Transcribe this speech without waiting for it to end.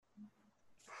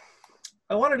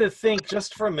I wanted to think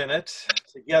just for a minute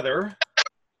together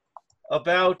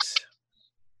about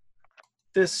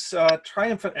this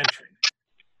triumphant entry.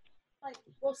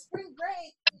 Well, spring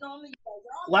break.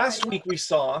 Last week we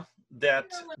saw that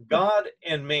God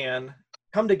and man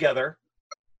come together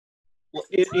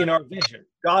in our vision.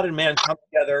 God and man come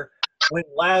together when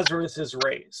Lazarus is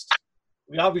raised.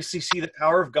 We obviously see the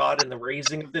power of God in the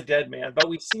raising of the dead man, but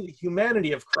we see the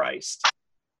humanity of Christ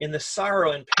in the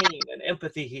sorrow and pain and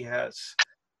empathy he has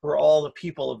for all the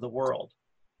people of the world.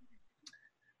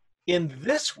 In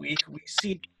this week, we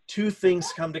see two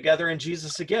things come together in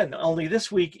Jesus again. Only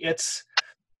this week,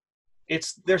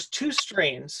 there's two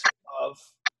strains of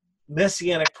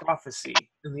messianic prophecy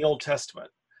in the Old Testament.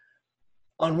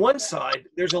 On one side,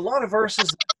 there's a lot of verses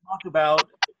that talk about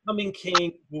the coming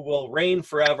king who will reign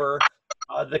forever.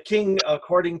 The king,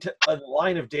 according to the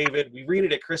line of David, we read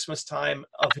it at Christmas time,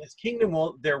 of his kingdom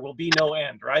there will be no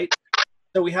end, right?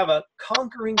 So we have a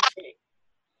conquering king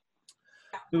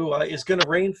who is going to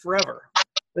reign forever.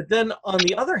 But then on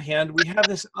the other hand, we have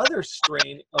this other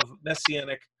strain of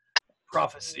messianic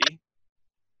prophecy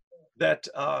that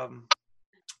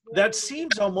that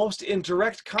seems almost in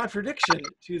direct contradiction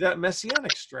to that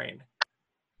messianic strain.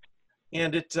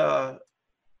 And It's a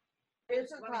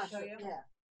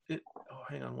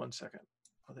hang on one second.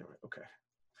 Oh, there we go. Okay.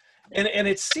 And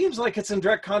it seems like it's in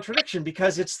direct contradiction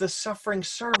because it's the suffering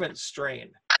servant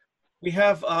strain. We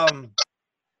have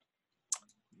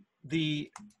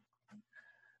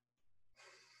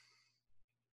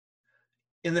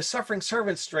in the suffering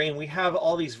servant strain, we have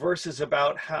all these verses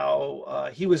about how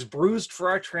he was bruised for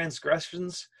our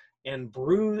transgressions and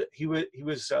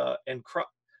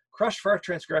crushed for our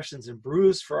transgressions and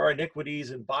bruised for our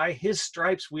iniquities, and by his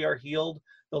stripes we are healed.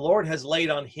 The Lord has laid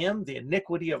on him the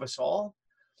iniquity of us all.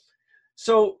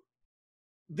 So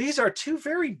these are two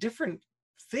very different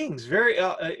things.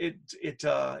 I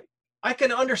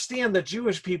can understand the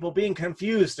Jewish people being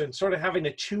confused and sort of having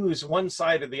to choose one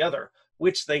side or the other,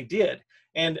 which they did.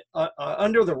 And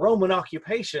under the Roman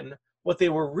occupation, what they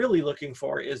were really looking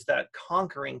for is that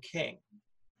conquering king.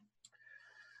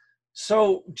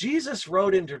 So Jesus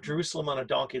rode into Jerusalem on a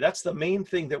donkey. That's the main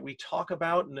thing that we talk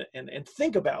about and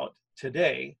think about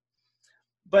today.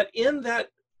 But in that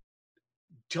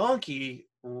donkey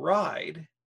ride,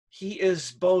 he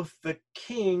is both the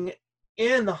king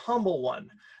and the humble one.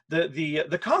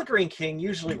 The conquering king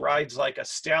usually rides like a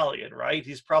stallion, right?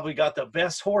 He's probably got the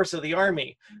best horse of the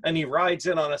army, and he rides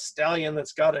in on a stallion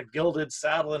that's got a gilded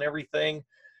saddle and everything.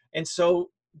 And so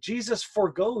Jesus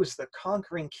forgoes the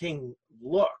conquering king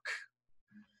look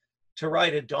to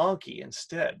ride a donkey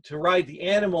instead, to ride the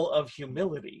animal of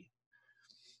humility.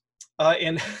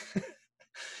 In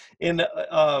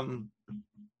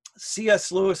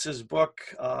C.S. Lewis's book,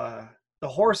 The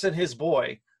Horse and His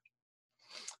Boy,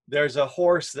 there's a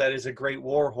horse that is a great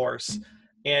war horse,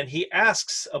 and he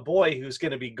asks a boy who's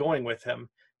going to be going with him,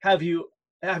 have you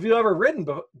ever ridden?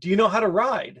 Do you know how to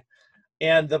ride?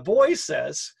 And the boy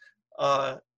says,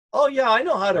 oh yeah, I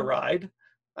know how to ride.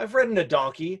 I've ridden a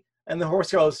donkey. And the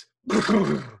horse goes,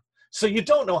 so you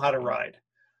don't know how to ride,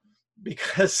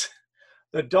 because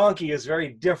the donkey is very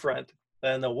different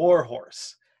than the war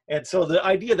horse. And so the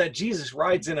idea that Jesus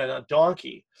rides in a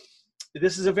donkey,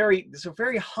 this is a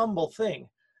very humble thing.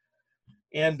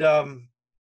 And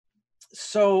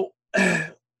so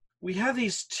we have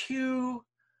these two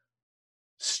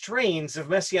strains of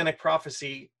messianic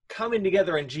prophecy coming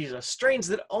together in Jesus, strains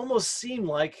that almost seem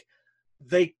like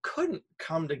they couldn't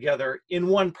come together in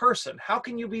one person. How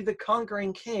can you be the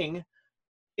conquering king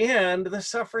and the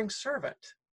suffering servant?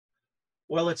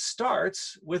 Well, it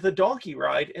starts with a donkey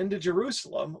ride into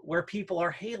Jerusalem, where people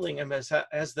are hailing him as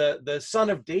the son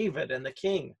of David and the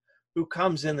king who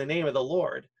comes in the name of the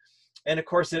Lord. And of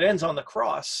course, it ends on the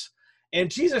cross.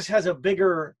 And Jesus has a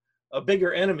bigger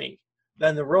enemy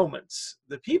than the Romans.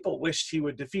 The people wished he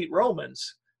would defeat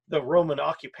the Roman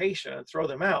occupation, and throw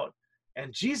them out.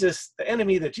 And Jesus, the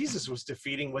enemy that Jesus was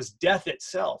defeating was death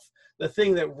itself. The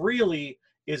thing that really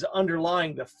is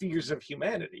underlying the fears of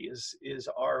humanity is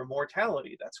our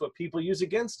mortality. That's what people use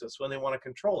against us when they want to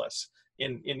control us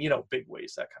in big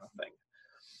ways, that kind of thing.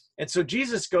 And so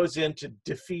Jesus goes in to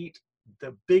defeat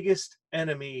the biggest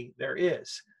enemy there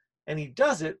is, and he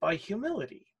does it by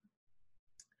humility.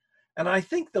 And I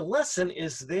think the lesson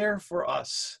is there for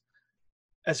us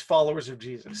as followers of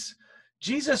Jesus.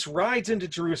 Jesus rides into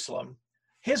Jerusalem.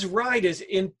 His ride is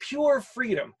in pure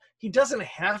freedom. He doesn't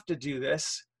have to do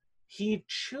this. He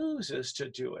chooses to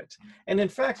do it. And in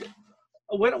fact,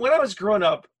 when I was growing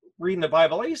up reading the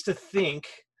Bible, I used to think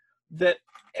that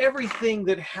everything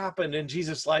that happened in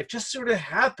Jesus' life just sort of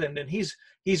happened, and he's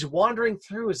wandering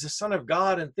through as the Son of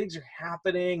God, and things are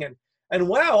happening, and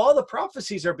wow, all the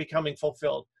prophecies are becoming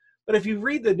fulfilled. But if you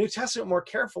read the New Testament more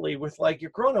carefully with like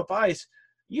your grown-up eyes,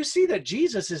 you see that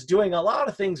Jesus is doing a lot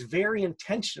of things very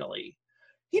intentionally.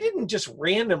 He didn't just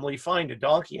randomly find a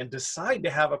donkey and decide to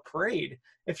have a parade.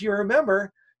 If you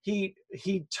remember, he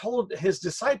told his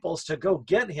disciples to go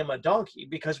get him a donkey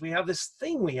because we have this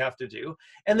thing we have to do.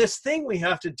 And this thing we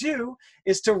have to do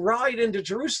is to ride into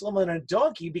Jerusalem on a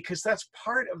donkey, because that's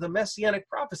part of the messianic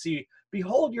prophecy.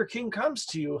 Behold, your king comes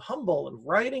to you humble and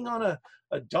riding on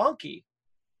a donkey.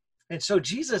 And so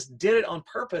Jesus did it on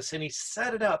purpose, and he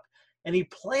set it up and he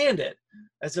planned it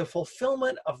as a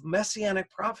fulfillment of messianic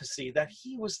prophecy that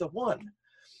he was the one.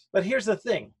 But here's the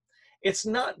thing. It's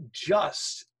not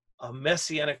just a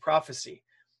messianic prophecy.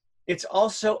 It's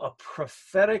also a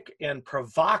prophetic and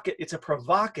it's a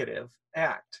provocative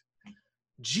act.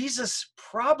 Jesus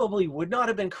probably would not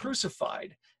have been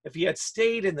crucified if he had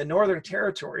stayed in the northern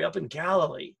territory up in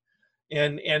Galilee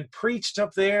and preached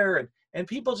up there, and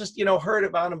people just, heard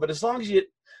about him. But as long as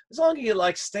you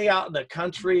like stay out in the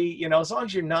country, as long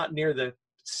as you're not near the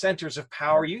centers of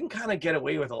power, you can kind of get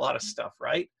away with a lot of stuff,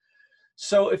 right?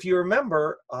 So if you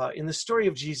remember, in the story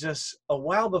of Jesus, a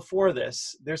while before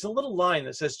this, there's a little line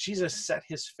that says Jesus set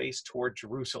his face toward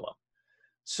Jerusalem.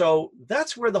 So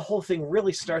that's where the whole thing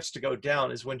really starts to go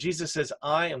down, is when Jesus says,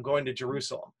 I am going to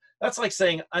Jerusalem. That's like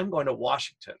saying, I'm going to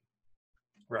Washington,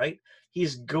 right?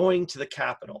 He's going to the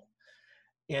capital.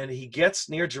 And he gets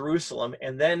near Jerusalem,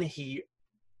 and then he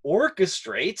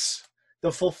orchestrates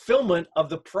the fulfillment of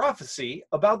the prophecy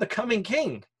about the coming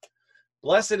king.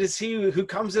 Blessed is he who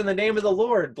comes in the name of the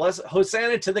Lord. Blessed,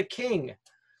 Hosanna to the king,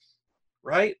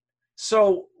 right?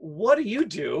 So what do you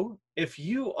do if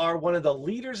you are one of the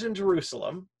leaders in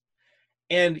Jerusalem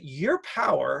and your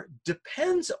power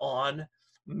depends on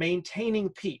maintaining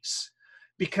peace?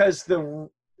 Because the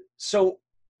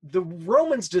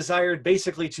Romans desired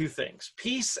basically two things: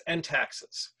 peace and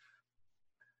taxes.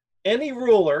 Any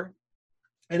ruler,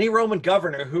 any Roman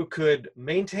governor who could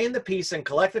maintain the peace and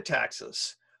collect the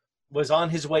taxes was on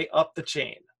his way up the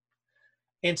chain.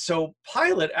 And so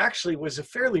Pilate actually was a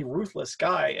fairly ruthless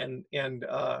guy,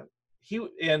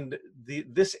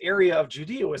 this area of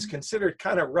Judea was considered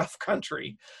kind of rough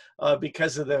country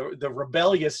because of the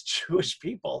rebellious Jewish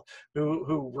people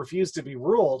who refused to be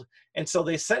ruled. And so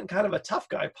they sent kind of a tough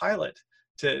guy, Pilate,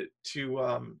 to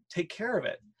take care of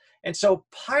it. And so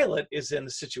Pilate is in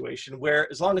the situation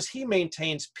where, as long as he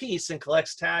maintains peace and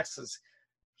collects taxes,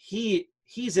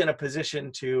 he's in a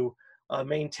position to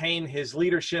maintain his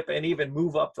leadership and even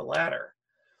move up the ladder.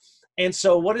 And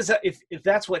so what is that? If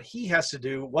that's what he has to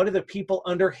do, what do the people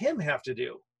under him have to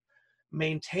do?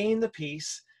 Maintain the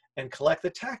peace and collect the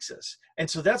taxes. And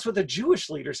so that's what the Jewish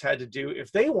leaders had to do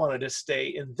if they wanted to stay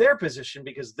in their position,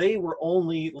 because they were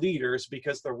only leaders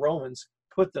because the Romans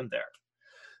put them there.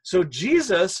 So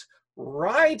Jesus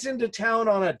rides into town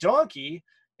on a donkey,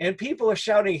 and people are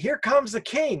shouting, "Here comes the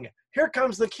king! Here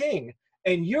comes the king!"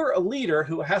 And you're a leader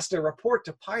who has to report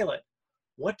to Pilate.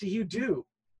 What do you do?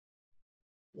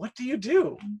 What do you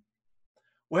do?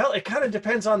 Well, it kind of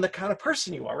depends on the kind of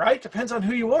person you are, right? Depends on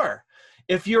who you are.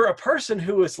 If you're a person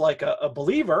who is like a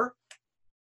believer,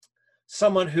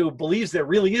 someone who believes there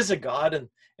really is a God, and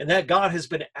that God has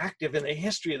been active in the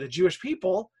history of the Jewish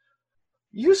people,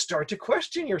 you start to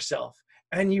question yourself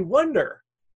and you wonder,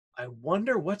 I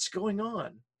wonder what's going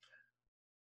on.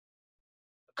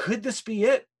 Could this be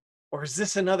it? Or is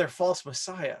this another false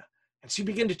Messiah? And so you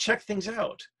begin to check things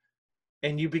out,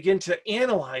 and you begin to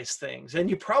analyze things, and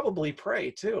you probably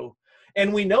pray too.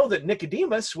 And we know that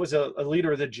Nicodemus was a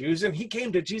leader of the Jews, and he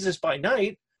came to Jesus by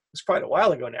night. It's quite a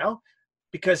while ago now,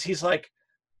 because he's like,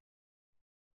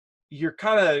 you're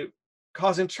kind of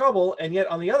causing trouble, and yet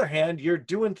on the other hand, you're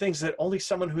doing things that only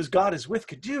someone whose God is with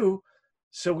could do.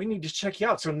 So we need to check you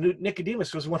out. So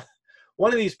Nicodemus was one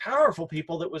of these powerful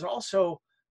people that was also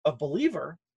a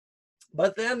believer.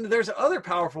 But then there's other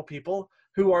powerful people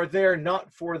who are there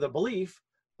not for the belief,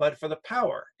 but for the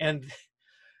power. And,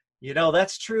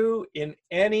 that's true in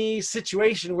any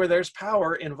situation where there's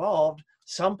power involved.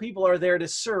 Some people are there to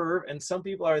serve, and some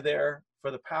people are there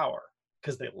for the power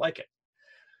because they like it.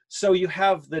 So you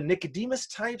have the Nicodemus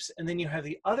types, and then you have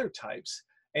the other types.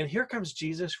 And here comes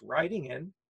Jesus riding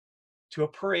in to a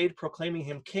parade proclaiming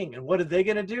him king. And what are they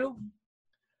going to do?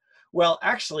 Well,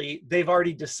 actually, they've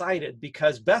already decided,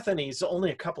 because Bethany is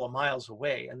only a couple of miles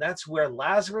away, and that's where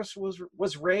Lazarus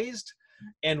was raised.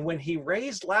 And when he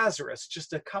raised Lazarus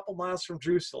just a couple miles from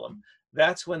Jerusalem,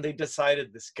 that's when they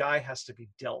decided this guy has to be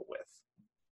dealt with.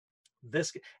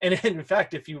 this, and in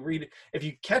fact, if you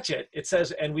catch it, it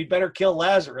says, and we better kill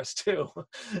Lazarus too.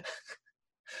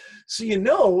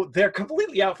 So they're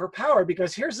completely out for power,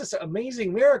 because here's this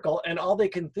amazing miracle, and all they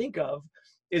can think of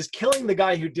is killing the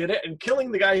guy who did it and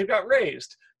killing the guy who got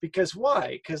raised. Because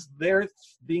why? Because they're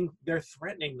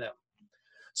threatening them.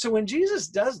 So when Jesus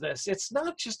does this, it's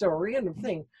not just a random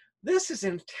thing. This is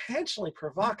intentionally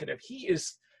provocative.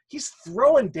 He's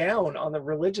throwing down on the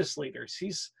religious leaders.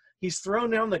 He's thrown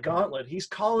down the gauntlet. He's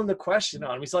calling the question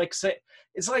on him. It's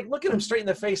like looking him straight in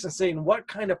the face and saying, what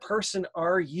kind of person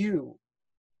are you?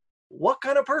 What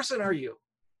kind of person are you?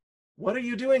 What are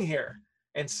you doing here?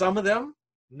 And some of them,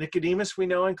 Nicodemus, we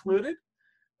know included,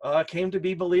 came to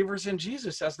be believers in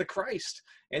Jesus as the Christ.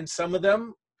 And some of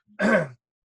them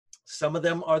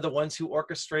are the ones who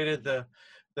orchestrated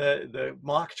the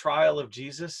mock trial of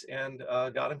Jesus and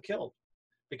got him killed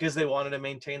because they wanted to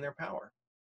maintain their power.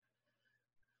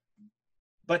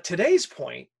 But today's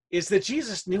point is that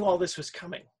Jesus knew all this was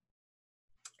coming,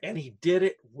 and he did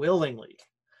it willingly.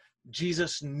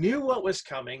 Jesus knew what was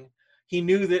coming. He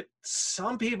knew that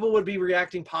some people would be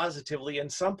reacting positively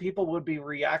and some people would be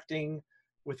reacting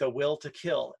with a will to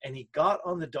kill. And he got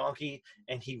on the donkey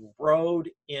and he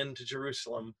rode into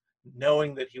Jerusalem,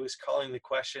 knowing that he was calling the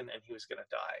question and he was going to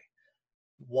die.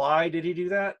 Why did he do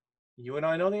that? You and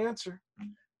I know the answer.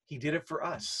 He did it for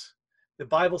us. The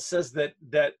Bible says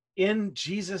that in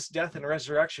Jesus' death and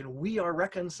resurrection, we are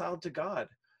reconciled to God.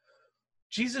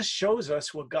 Jesus shows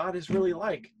us what God is really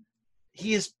like.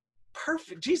 He is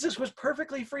perfect. Jesus was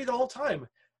perfectly free the whole time.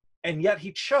 And yet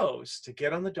he chose to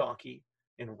get on the donkey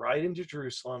and ride into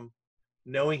Jerusalem,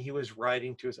 knowing he was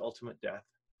riding to his ultimate death.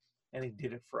 And he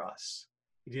did it for us.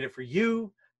 He did it for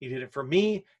you. He did it for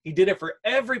me. He did it for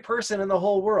every person in the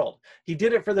whole world. He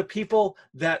did it for the people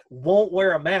that won't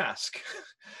wear a mask.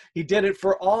 He did it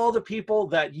for all the people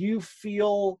that you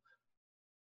feel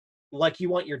like you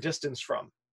want your distance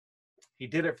from. He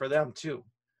did it for them too.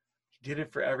 He did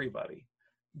it for everybody.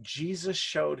 Jesus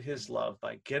showed his love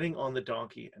by getting on the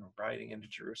donkey and riding into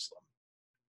Jerusalem.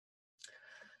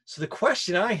 So the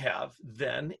question I have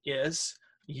then is,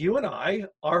 you and I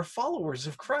are followers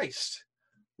of Christ.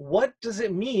 What does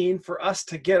it mean for us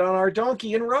to get on our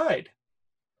donkey and ride?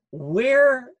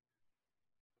 Where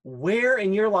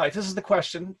in your life, this is the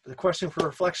question for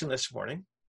reflection this morning,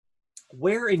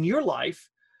 where in your life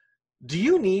do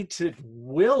you need to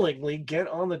willingly get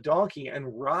on the donkey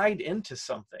and ride into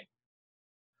something?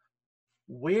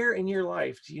 Where in your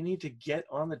life do you need to get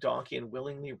on the donkey and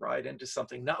willingly ride into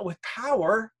something? Not with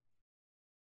power,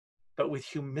 but with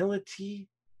humility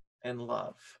and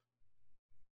love.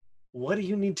 What do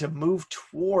you need to move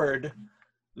toward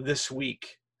this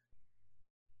week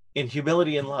in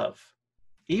humility and love?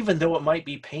 Even though it might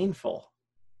be painful,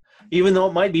 even though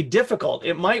it might be difficult,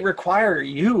 it might require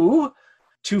you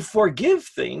to forgive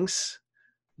things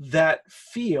that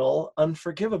feel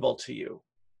unforgivable to you.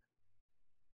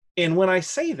 And when I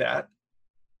say that,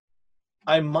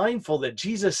 I'm mindful that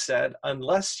Jesus said,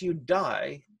 unless you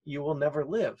die, you will never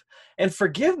live. And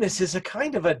forgiveness is a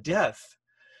kind of a death.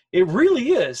 It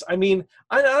really is. I mean,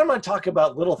 I'm not talking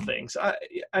about little things.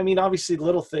 I mean, obviously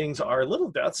little things are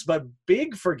little deaths, but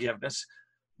big forgiveness,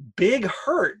 big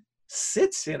hurt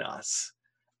sits in us,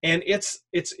 and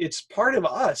it's part of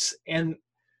us, and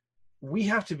we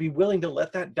have to be willing to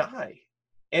let that die.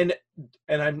 And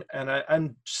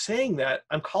I'm saying that,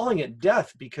 I'm calling it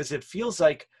death because it feels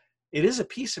like it is a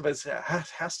piece of us that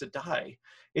has to die.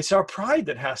 It's our pride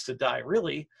that has to die,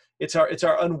 really. It's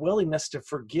our unwillingness to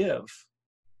forgive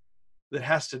that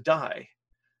has to die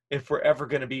if we're ever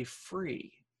going to be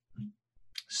free.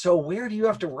 So where do you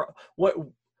have to,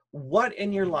 what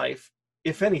in your life,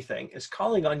 if anything, is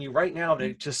calling on you right now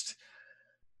to just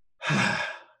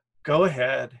go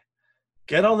ahead,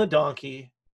 get on the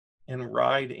donkey and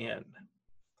ride in?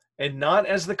 And not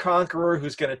as the conqueror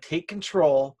who's going to take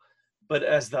control, but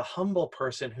as the humble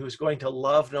person who's going to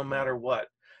love no matter what.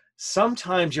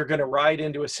 Sometimes you're going to ride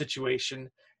into a situation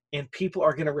and people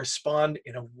are going to respond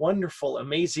in a wonderful,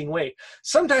 amazing way.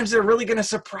 Sometimes they're really going to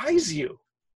surprise you.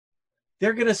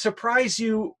 They're going to surprise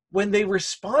you when they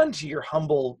respond to your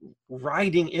humble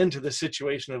riding into the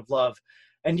situation of love.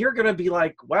 And you're going to be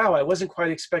like, wow, I wasn't quite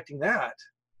expecting that.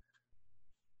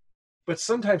 But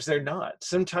sometimes they're not.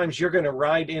 Sometimes you're going to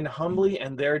ride in humbly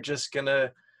and they're going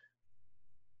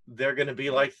to be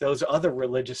like those other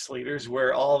religious leaders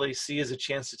where all they see is a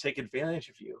chance to take advantage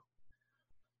of you.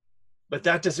 But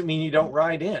that doesn't mean you don't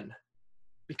ride in,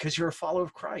 because you're a follower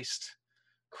of Christ.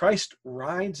 Christ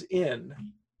rides in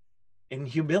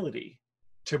humility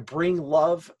to bring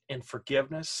love and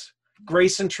forgiveness,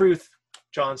 grace and truth,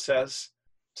 John says,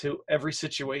 to every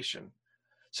situation.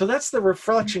 So that's the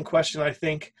reflection question, I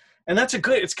think. And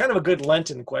it's kind of a good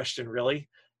Lenten question, really,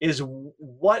 is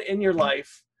what in your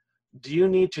life do you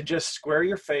need to just square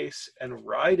your face and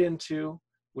ride into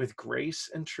with grace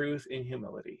and truth and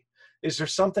humility? Is there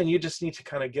something you just need to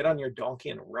kind of get on your donkey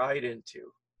and ride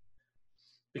into?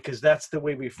 Because that's the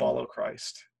way we follow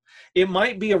Christ. It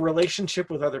might be a relationship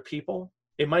with other people.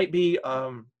 It might be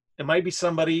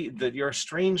somebody that you're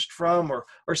estranged from,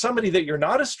 or somebody that you're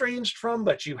not estranged from,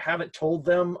 but you haven't told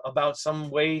them about some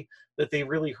way that they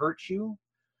really hurt you.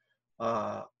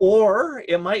 Or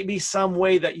it might be some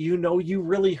way that you know you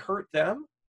really hurt them,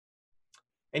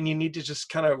 and you need to just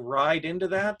kind of ride into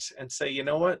that and say, you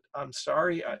know what, I'm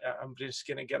sorry, I'm just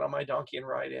going to get on my donkey and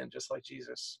ride in, just like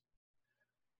Jesus.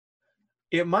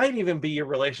 It might even be your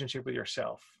relationship with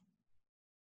yourself.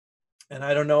 And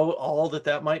I don't know all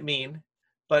that might mean,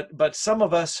 but some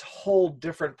of us hold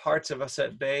different parts of us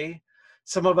at bay.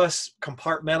 Some of us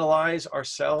compartmentalize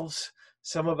ourselves.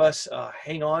 Some of us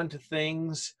hang on to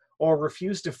things or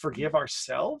refuse to forgive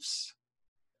ourselves.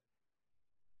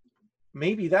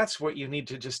 Maybe that's what you need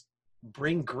to just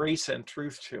bring grace and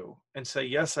truth to and say,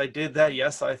 yes, I did that.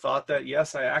 Yes, I thought that.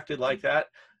 Yes, I acted like that.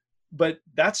 But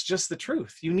that's just the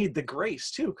truth. You need the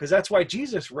grace too, because that's why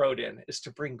Jesus rode in, is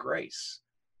to bring grace,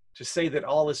 to say that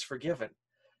all is forgiven.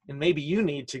 And maybe you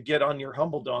need to get on your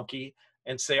humble donkey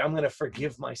and say, I'm going to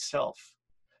forgive myself,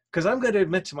 because I'm going to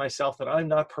admit to myself that I'm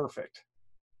not perfect.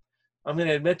 I'm going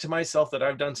to admit to myself that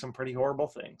I've done some pretty horrible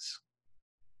things.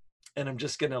 And I'm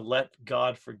just going to let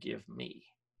God forgive me.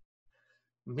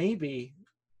 Maybe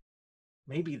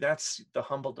that's the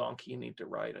humble donkey you need to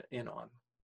ride in on.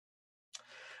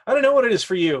 I don't know what it is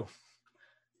for you.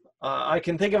 I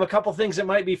can think of a couple things it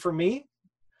might be for me.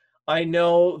 I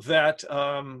know that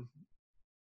I'm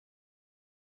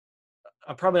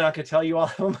probably not going to tell you all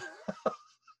of them,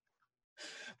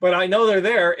 but I know they're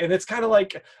there. And it's kind of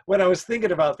like when I was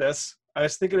thinking about this, I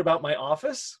was thinking about my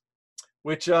office,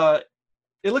 which it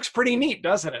looks pretty neat,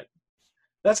 doesn't it?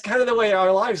 That's kind of the way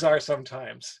our lives are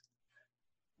sometimes.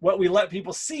 What we let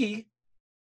people see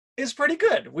is pretty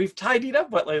good. We've tidied up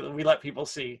what we let people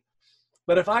see.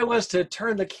 But if I was to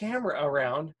turn the camera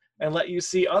around and let you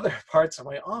see other parts of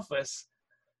my office,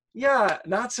 yeah,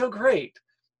 not so great.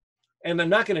 And I'm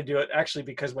not going to do it actually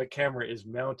because my camera is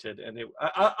mounted, and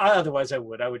otherwise I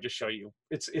would just show you.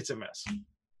 It's a mess.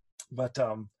 But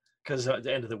because at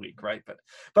the end of the week, right?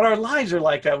 But our lives are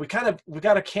like that. We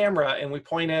got a camera and we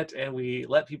point it and we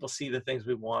let people see the things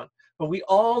we want. But we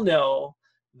all know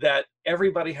that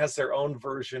everybody has their own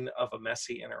version of a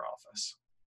messy inner office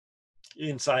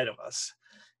inside of us.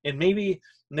 And maybe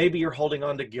you're holding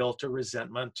on to guilt or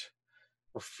resentment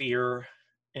or fear,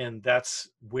 and that's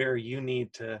where you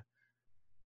need to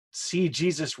see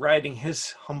Jesus riding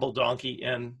his humble donkey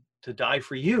in to die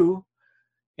for you,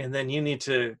 and then you need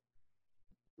to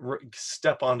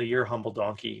step onto your humble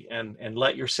donkey and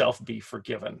let yourself be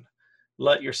forgiven.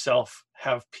 Let yourself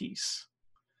have peace.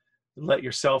 Let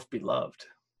yourself be loved.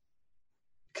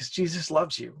 Because Jesus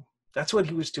loves you. That's what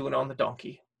he was doing on the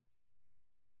donkey.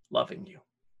 Loving you.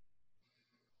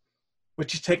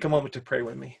 Would you take a moment to pray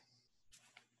with me?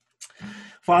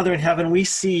 Father in heaven, we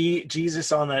see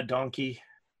Jesus on that donkey,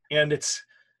 and it's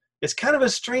kind of a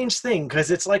strange thing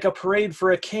because it's like a parade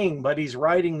for a king, but he's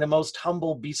riding the most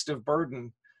humble beast of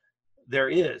burden there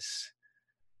is.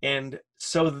 And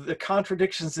so the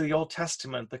contradictions of the Old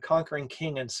Testament, the conquering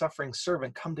king and suffering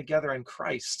servant, come together in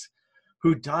Christ,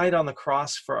 who died on the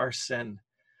cross for our sin.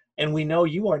 And we know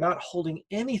you are not holding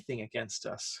anything against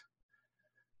us.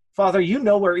 Father, you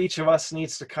know where each of us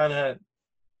needs to kind of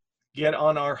get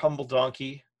on our humble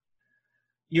donkey.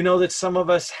 You know that some of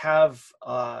us have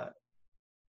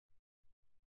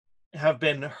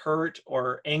been hurt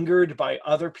or angered by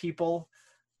other people,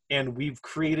 and we've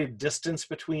created distance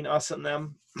between us and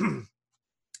them.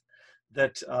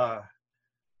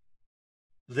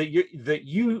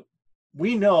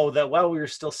 We know that while we were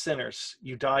still sinners,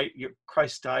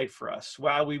 Christ died for us.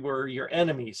 While we were your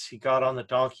enemies, he got on the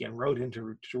donkey and rode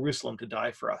into Jerusalem to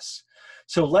die for us.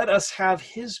 So let us have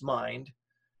his mind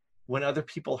when other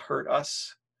people hurt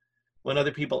us, when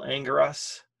other people anger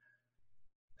us.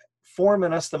 Form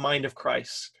in us the mind of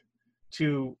Christ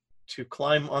to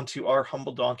climb onto our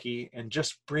humble donkey and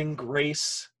just bring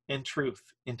grace and truth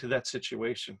into that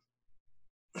situation.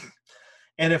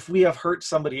 And if we have hurt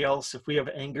somebody else, if we have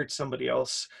angered somebody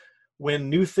else, when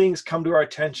new things come to our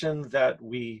attention that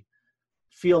we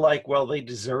feel like, well, they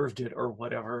deserved it or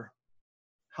whatever,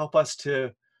 help us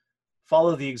to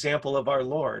follow the example of our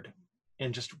Lord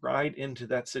and just ride into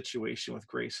that situation with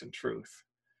grace and truth,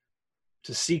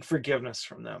 to seek forgiveness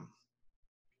from them.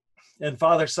 And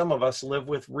Father, some of us live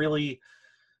with really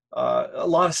a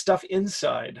lot of stuff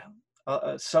inside.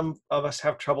 Some of us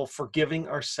have trouble forgiving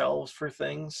ourselves for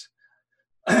things.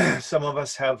 Some of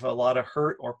us have a lot of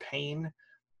hurt or pain.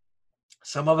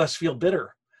 Some of us feel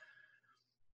bitter.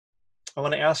 I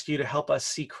want to ask you to help us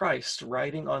see Christ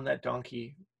riding on that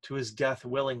donkey to his death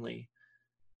willingly,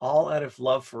 all out of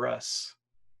love for us.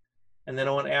 And then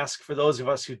I want to ask for those of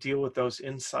us who deal with those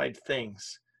inside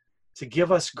things to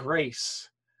give us grace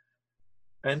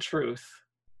and truth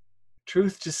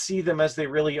to see them as they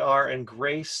really are, and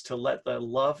grace to let the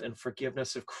love and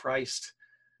forgiveness of Christ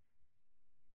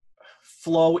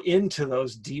flow into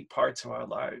those deep parts of our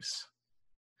lives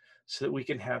so that we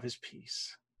can have his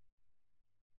peace.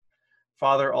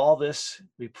 Father, all this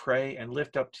we pray and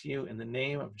lift up to you in the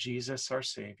name of Jesus, our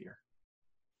Savior.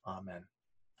 Amen.